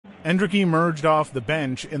Endrick emerged off the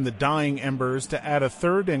bench in the dying embers to add a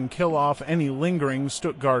third and kill off any lingering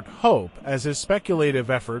Stuttgart hope as his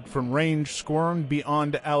speculative effort from range squirmed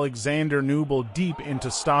beyond Alexander Nubel deep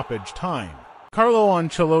into stoppage time. Carlo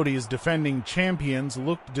Ancelotti's defending champions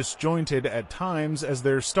looked disjointed at times as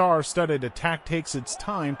their star-studded attack takes its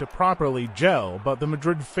time to properly gel, but the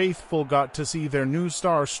Madrid faithful got to see their new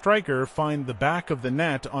star striker find the back of the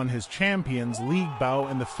net on his Champions League bow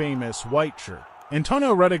in the famous white shirt.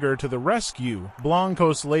 Antonio Rudiger to the rescue,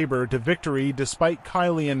 Blancos labor to victory despite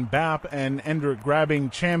Kylian Mbappe and Endrick grabbing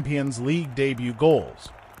Champions League debut goals.